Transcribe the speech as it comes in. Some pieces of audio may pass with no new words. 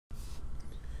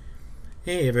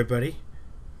Hey everybody,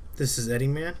 this is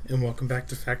EddieMan and welcome back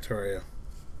to Factorio.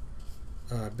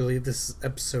 I believe this is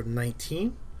episode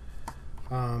 19.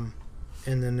 And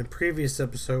in the previous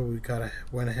episode we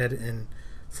went ahead and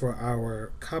for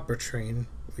our copper train,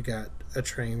 we got a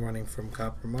train running from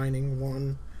copper mining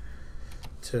 1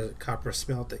 to copper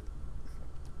smelting.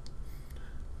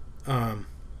 Well,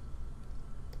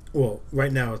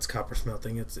 right now it's copper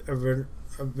smelting. It's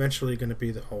eventually going to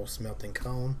be the whole smelting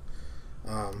column.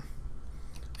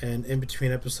 And in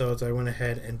between episodes, I went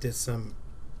ahead and did some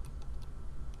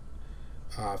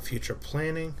future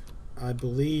planning. I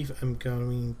believe I'm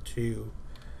going to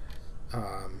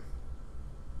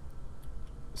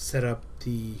set up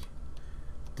the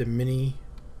mini.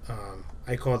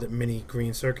 I called it mini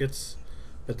green circuits,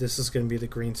 but this is going to be the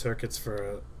green circuits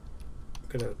for.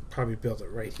 I'm going to probably build it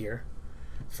right here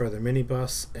for the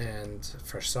minibus and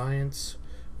for science,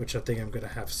 which I think I'm going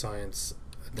to have science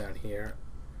down here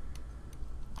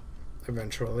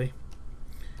eventually.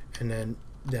 And then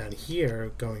down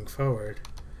here going forward,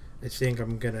 I think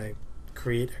I'm gonna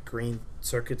create a green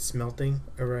circuit smelting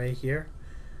array here.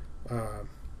 I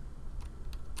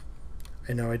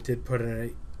know I did put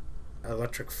an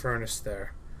electric furnace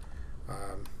there.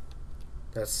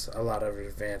 That's a lot of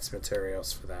advanced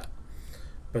materials for that,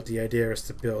 but the idea is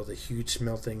to build a huge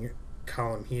smelting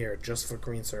column here just for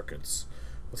green circuits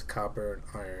with copper and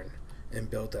iron and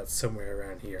build that somewhere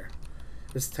around here.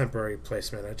 This temporary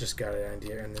placement, I just got an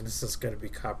idea, and then this is going to be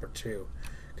copper too,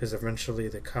 because eventually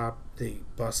the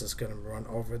bus is going to run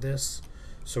over this,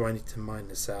 so I need to mine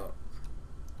this out.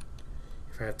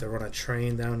 If I have to run a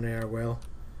train down there, well,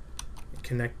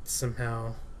 connect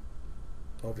somehow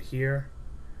over here,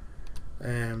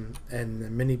 and the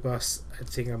minibus, I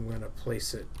think I'm going to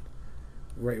place it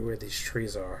right where these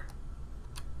trees are.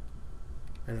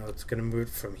 I know it's going to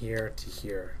move from here to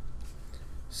here,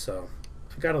 so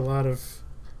I got a lot of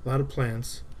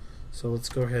plans, so let's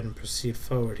go ahead and proceed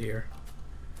forward here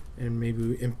and maybe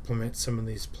we implement some of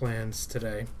these plans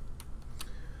today.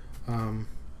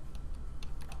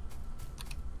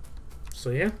 So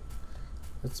yeah,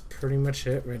 that's pretty much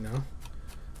it right now.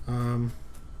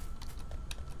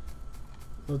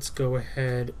 Let's go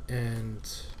ahead and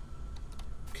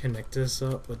connect this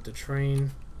up with the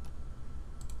train.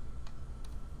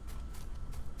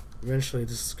 Eventually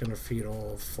this is going to feed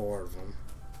all 4 of them.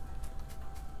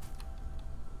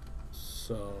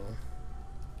 So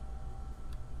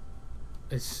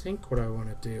I think what I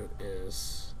want to do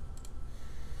is,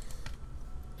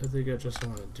 I think I just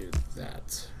want to do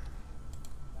that.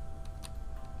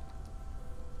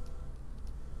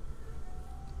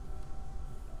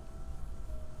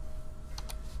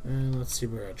 And let's see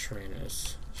where our train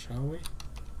is, shall we?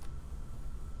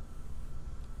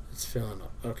 It's filling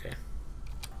up. Okay.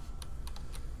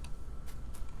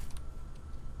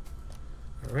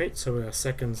 Alright, so our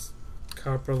second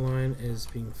copper line is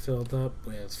being filled up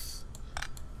with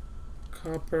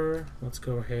copper. Let's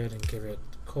go ahead and give it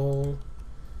coal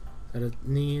that it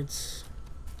needs.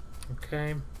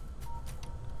 Okay. It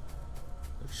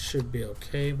should be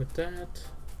okay with that.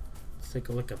 Let's take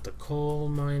a look at the coal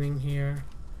mining here.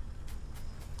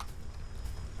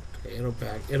 Okay, it'll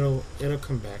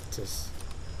come back to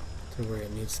where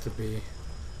it needs to be.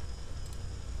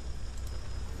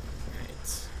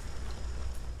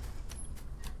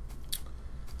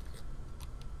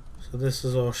 So this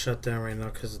is all shut down right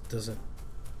now because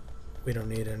we don't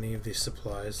need any of these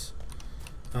supplies.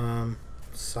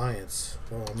 Science.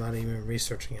 Well, I'm not even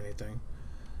researching anything.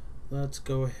 Let's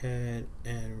go ahead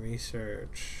and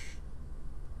research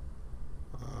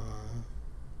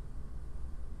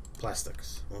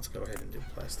plastics. Let's go ahead and do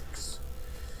plastics.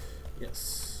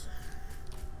 Yes.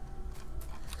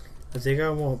 I think I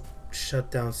won't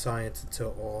shut down science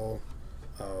until all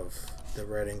of the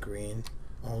red and green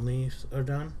only are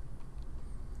done.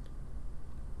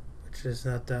 There's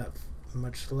not that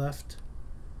much left,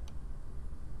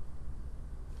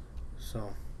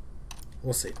 so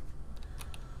we'll see.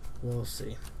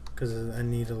 Because I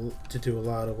need to do a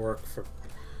lot of work for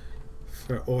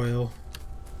oil,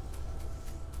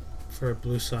 for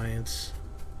blue science.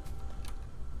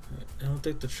 I don't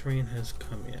think the train has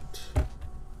come yet.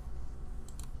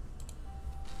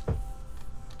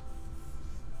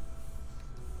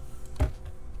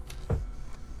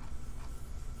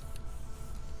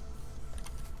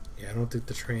 I don't think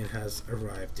the train has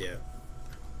arrived yet.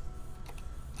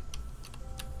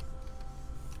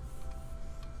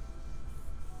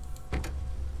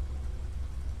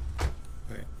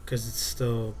 Right, because it's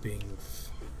still being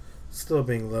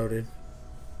loaded.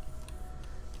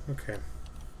 Okay.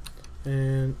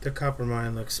 And the copper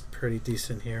mine looks pretty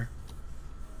decent here.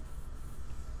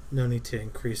 No need to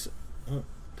increase Oh,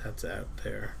 that's out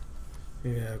there.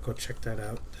 Maybe I'll go check that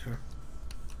out there.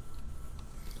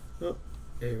 Oh,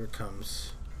 here it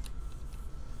comes.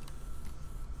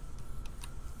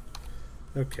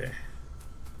 Okay.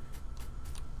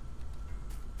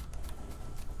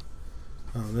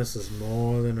 Oh, this is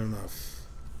more than enough.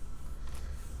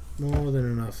 More than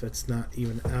enough. It's not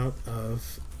even out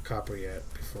of copper yet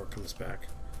before it comes back.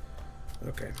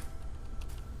 Okay.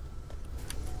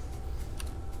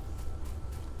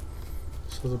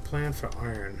 So the plan for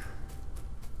iron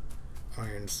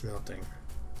smelting.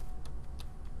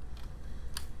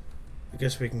 I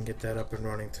guess we can get that up and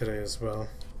running today as well.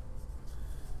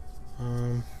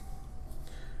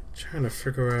 Trying to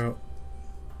figure out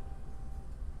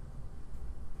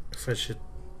if I should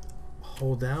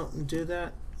hold out and do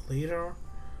that later.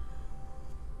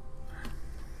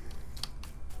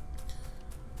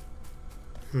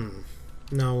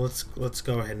 No, let's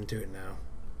go ahead and do it now.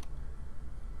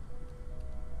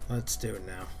 Let's do it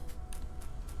now.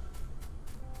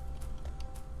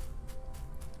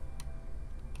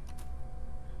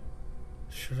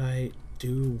 Should I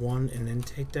do one and then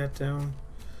take that down?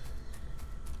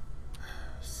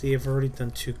 See, I've already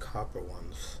done 2 copper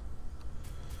ones.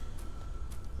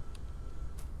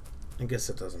 I guess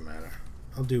it doesn't matter.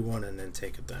 I'll do one and then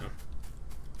take it down.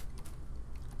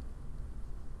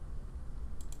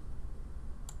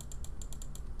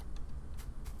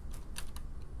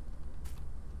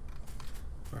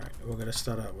 Alright, we're going to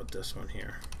start out with this one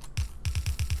here.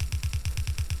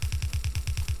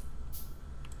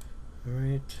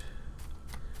 Alright.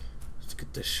 Let's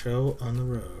get the show on the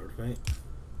road, right?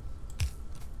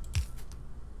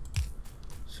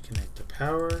 Let's connect the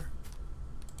power.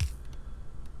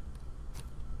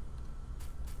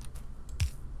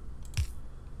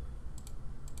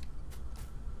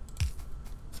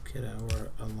 Let's get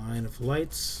a line of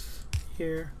lights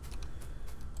here.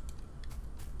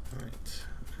 Alright.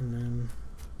 And then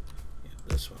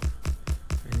this one.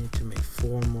 I need to make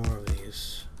 4 more of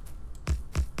these.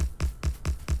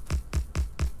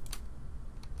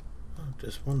 Oh,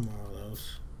 just 1 more of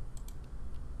those.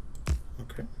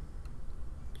 Okay.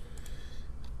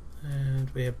 And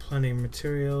we have plenty of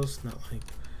materials, not like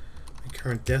my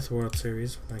current Death World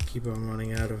series when I keep on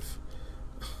running out of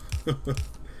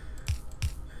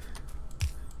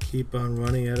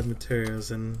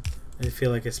materials, and I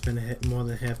feel like I spend more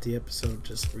than half the episode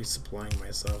just resupplying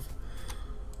myself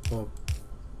or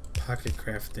pocket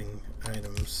crafting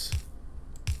items.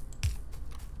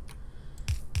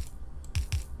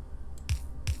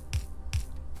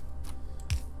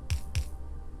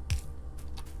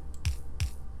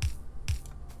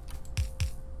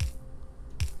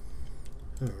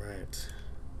 Alright.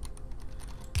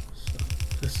 So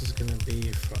this is going to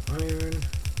be for iron.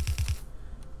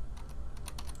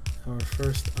 Our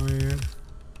first iron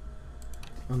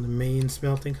on the main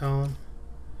smelting column.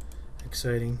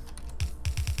 Exciting.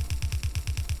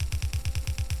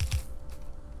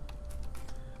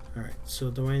 Alright,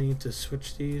 so do I need to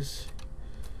switch these?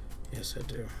 Yes, I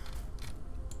do.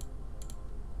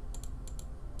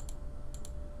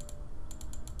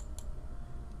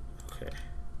 Okay.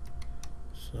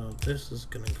 So this is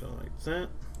gonna go like that.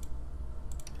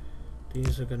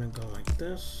 These are gonna go like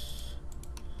this.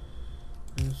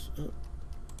 Oh.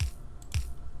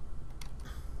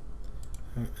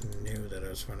 I knew that I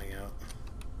was running out.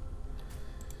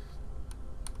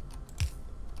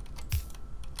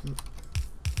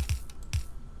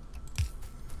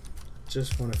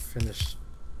 Just want to finish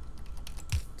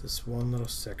this one little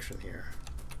section here.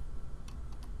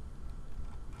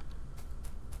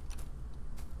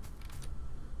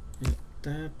 And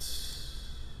that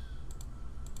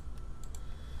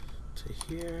to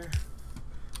here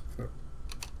for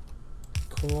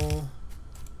coal,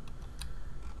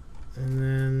 and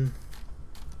then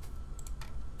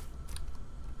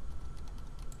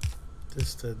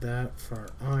this to that for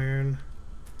iron.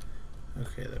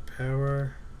 Okay, the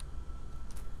power.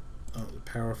 Oh, the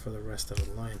power for the rest of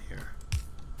the line here.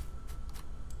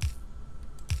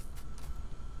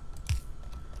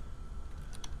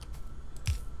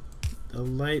 The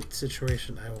light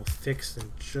situation I will fix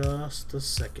in just a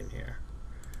second here,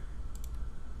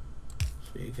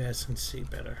 so you guys can see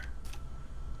better.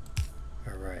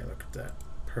 Alright, look at that.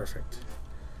 Perfect.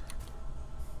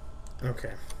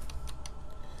 Okay.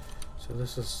 So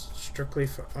this is strictly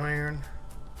for iron.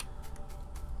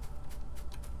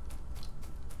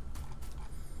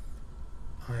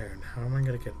 Iron. How am I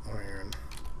going to get iron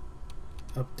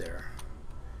up there?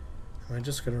 Am I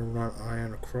just going to run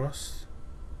iron across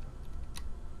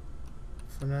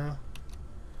for now?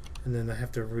 And then I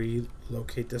have to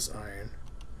relocate this iron,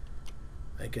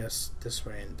 I guess, this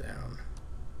way and down.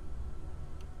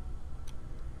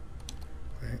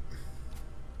 Right.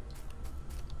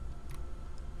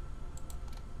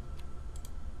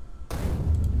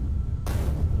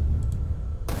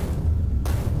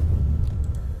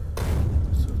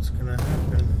 So it's gonna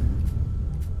happen.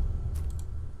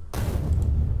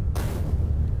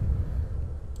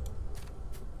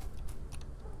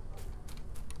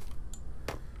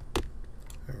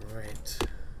 All right.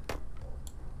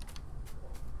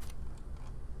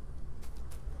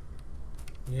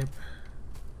 Yep.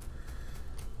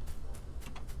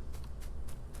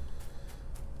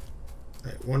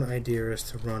 Right, one idea is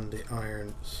to run the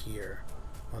iron here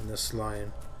on this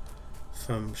line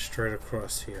from straight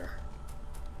across here.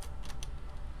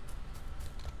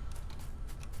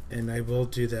 And I will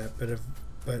do that,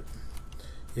 but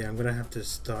yeah, I'm gonna have to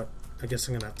start. I guess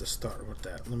I'm gonna have to start with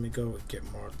that. Let me go get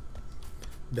more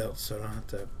belts so I don't have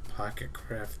to pocket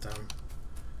craft them.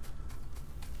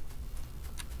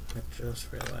 I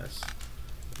just realized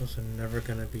those are never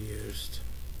gonna be used.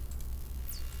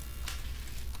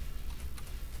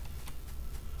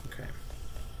 Okay.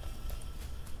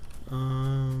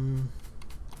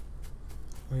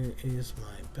 Where is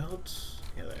my belts?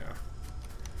 Here they are.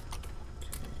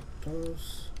 Okay,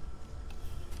 those.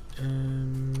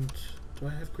 And do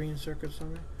I have green circuits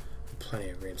on me? Plenty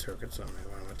of green circuits on me.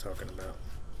 What am I talking about?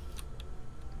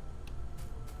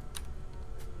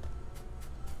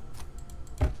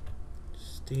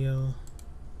 Steel.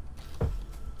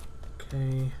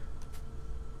 Okay.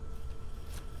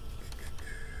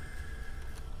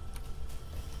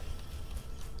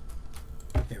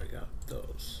 Here we go.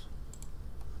 Those.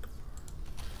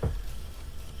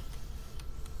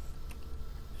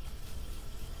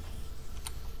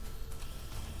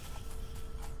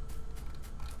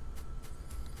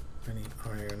 I need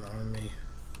iron on me.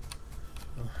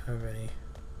 I don't have any.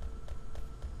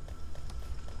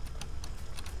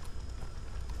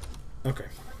 Okay.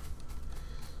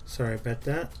 Sorry about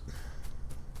that.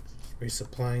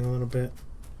 Resupplying a little bit.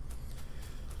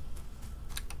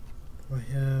 Do I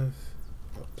have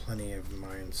plenty of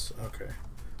mines? Okay.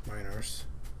 Miners.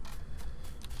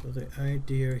 So the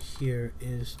idea here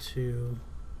is to,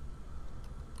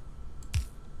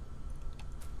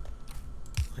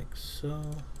 like so,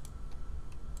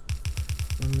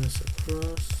 run this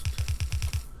across.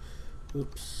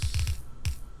 Oops.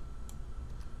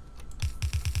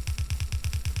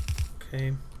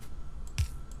 Okay.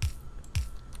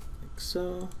 Like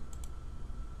so.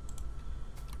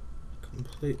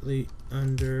 Completely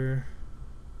under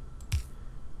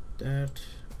that,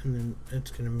 and then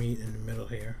it's going to meet in the middle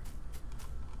here.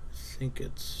 I think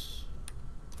it's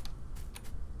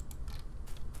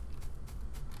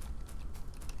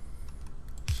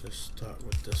let's just start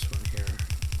with this one here,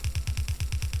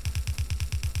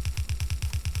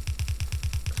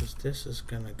 because this is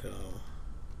going to go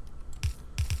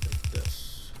like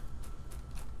this.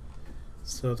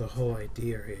 So the whole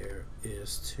idea here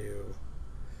is to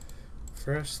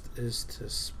first is to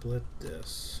split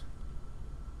this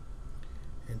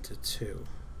into two.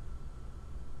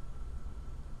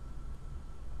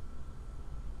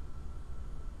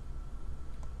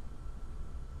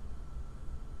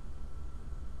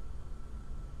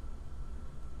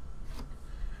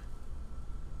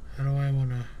 How do I want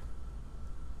to?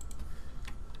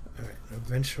 All right,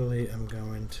 eventually I'm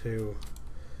going to,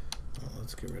 well,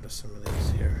 let's get rid of some of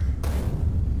these here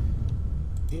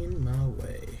in my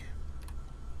way.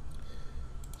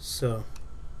 So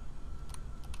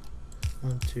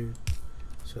 1, 2,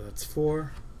 so that's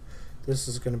 4. This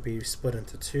is going to be split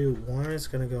into 2. One is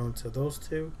going to go into those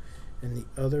 2, and the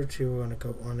other 2 are going to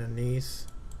go underneath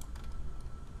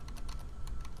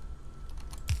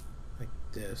like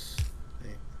this.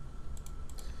 Right?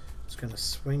 It's going to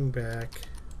swing back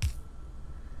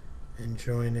and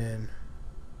join in.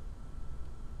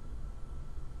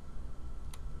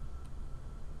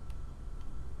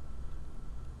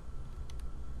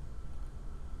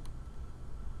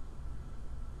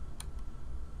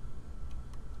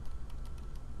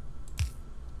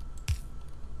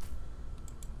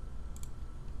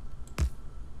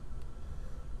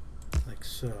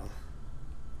 So,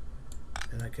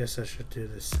 and I guess I should do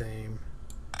the same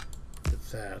with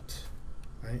that,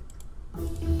 right?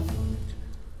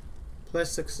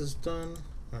 Plastics is done.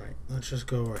 All right, let's just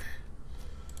go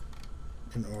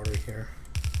in order here.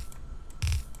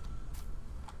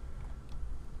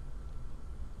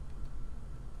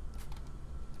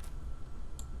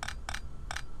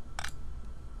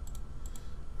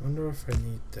 I wonder if I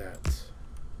need that.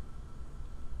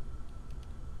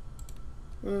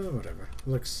 Well, whatever. It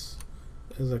looks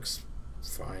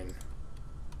fine.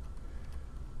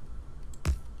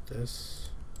 This.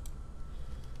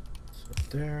 So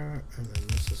there, and then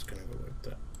this is gonna go like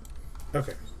that.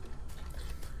 Okay.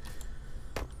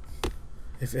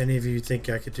 If any of you think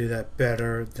I could do that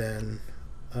better, then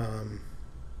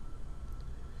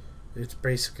it's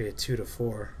basically a 2 to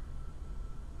 4.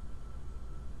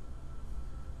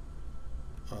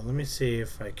 Let me see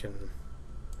if I can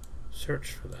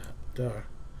search for that. Duh.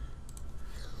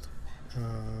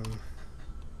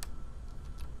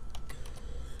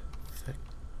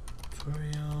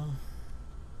 Factorio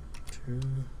 2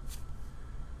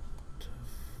 to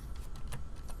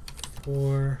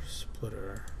 4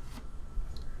 splitter.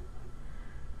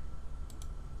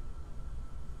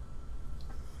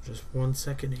 Just 1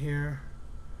 second here.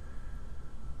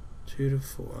 2 to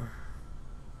 4.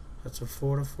 That's a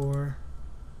 4 to 4.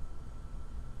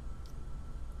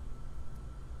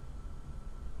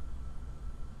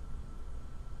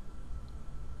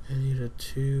 I need a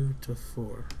 2 to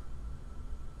 4.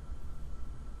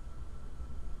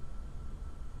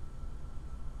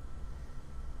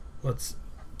 What's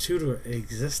 2 to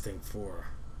existing 4?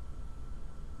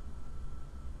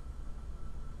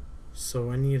 So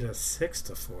I need a 6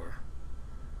 to 4.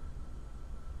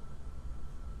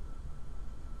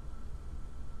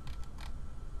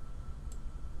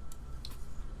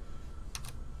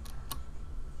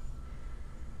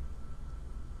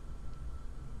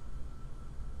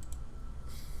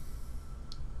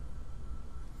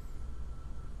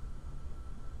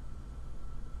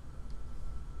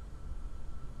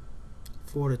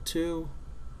 Four to 2,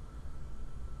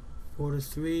 4 to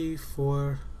 3,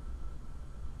 4.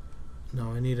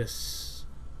 No, I need a.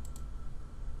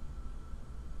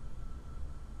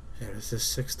 Yeah, this is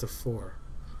 6 to 4.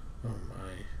 Oh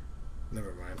my,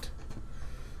 never mind.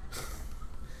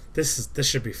 This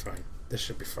should be fine. This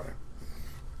should be fine.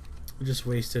 I just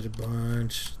wasted a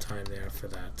bunch of time there for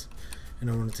that, and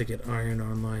I wanted to get iron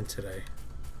online today.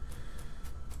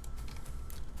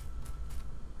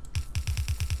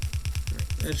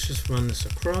 Let's just run this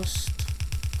across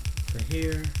to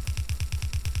here.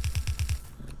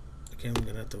 Again, we're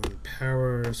gonna have to run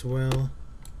power as well,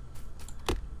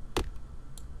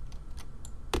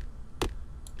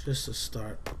 just to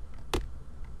start.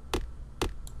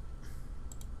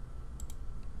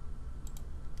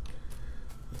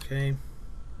 Okay.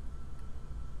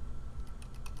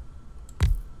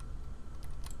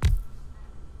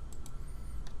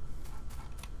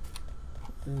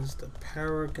 Is the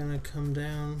power gonna come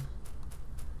down?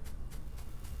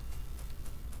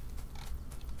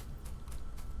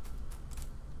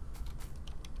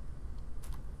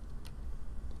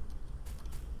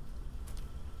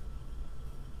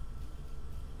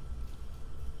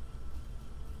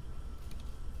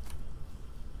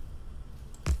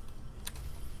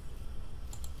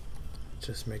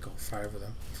 Just make all 5 of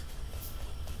them.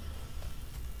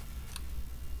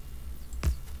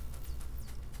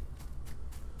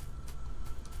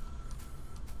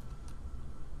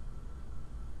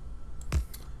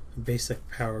 Basic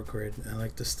power grid. I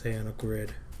like to stay on a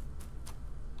grid.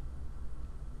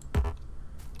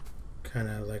 Kind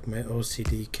of like my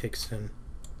OCD kicks in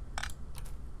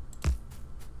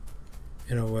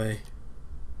a way.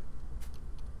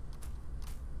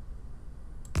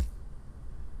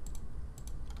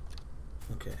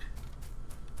 Okay,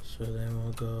 so then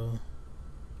we'll go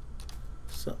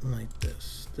something like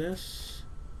this. This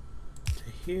to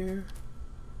here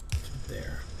to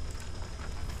there.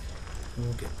 And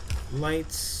we'll get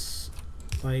lights,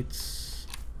 lights,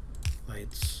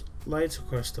 lights, lights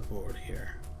across the board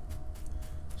here,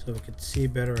 so we can see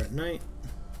better at night.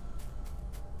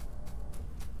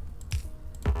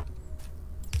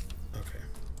 Okay.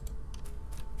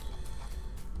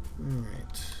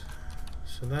 Alright.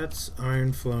 So that's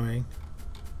iron flowing.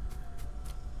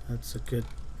 That's a good,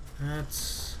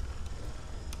 that's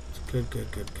good.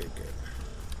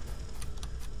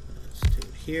 Let's do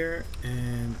it here,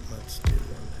 and let's do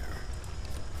one there.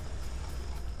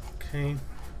 Okay.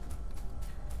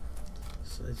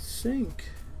 So I think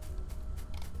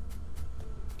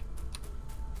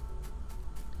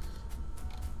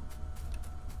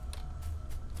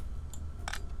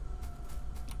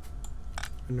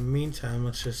in the meantime,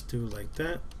 let's just do like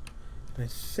that. I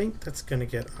think that's gonna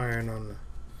get iron on the,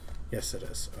 yes it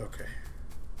is, okay.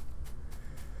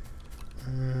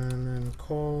 And then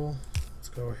coal, let's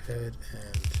go ahead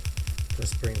and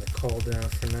just bring the coal down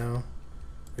for now.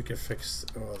 We can fix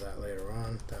all that later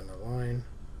on down the line.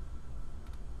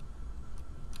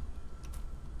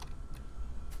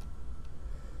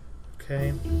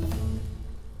 Okay.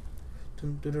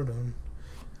 Dun, dun, dun, dun.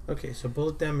 Okay, so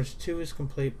bullet damage 2 is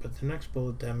complete, but the next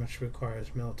bullet damage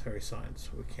requires military signs.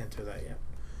 We can't do that yet.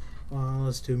 Well,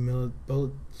 let's do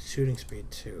bullet shooting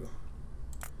speed 2.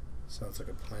 Sounds like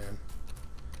a plan.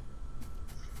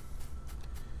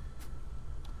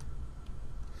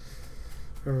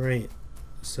 Alright,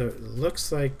 so it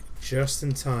looks like just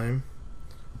in time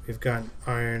we've got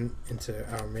iron into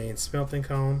our main smelting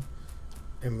column,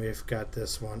 and we've got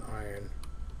this one iron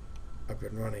up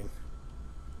and running.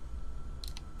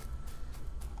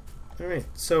 Alright,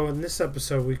 so in this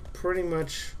episode we pretty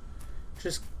much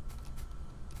just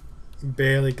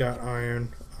barely got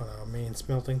iron on our main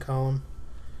smelting column,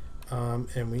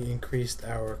 and we increased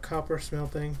our copper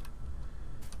smelting.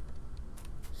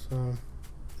 So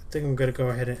I think I'm going to go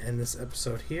ahead and end this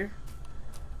episode here.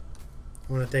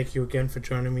 I want to thank you again for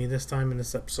joining me this time in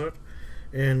this episode,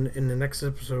 and in the next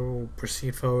episode we'll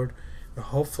proceed forward.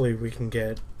 Hopefully we can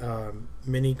get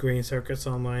mini green circuits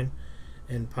online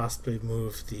and possibly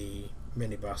move the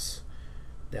mini bus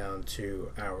down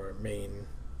to our main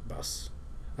bus.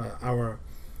 Our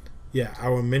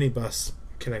mini bus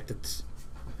connected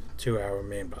to our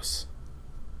main bus.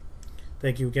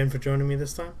 Thank you again for joining me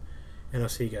this time, and I'll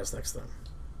see you guys next time.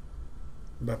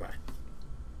 Bye bye.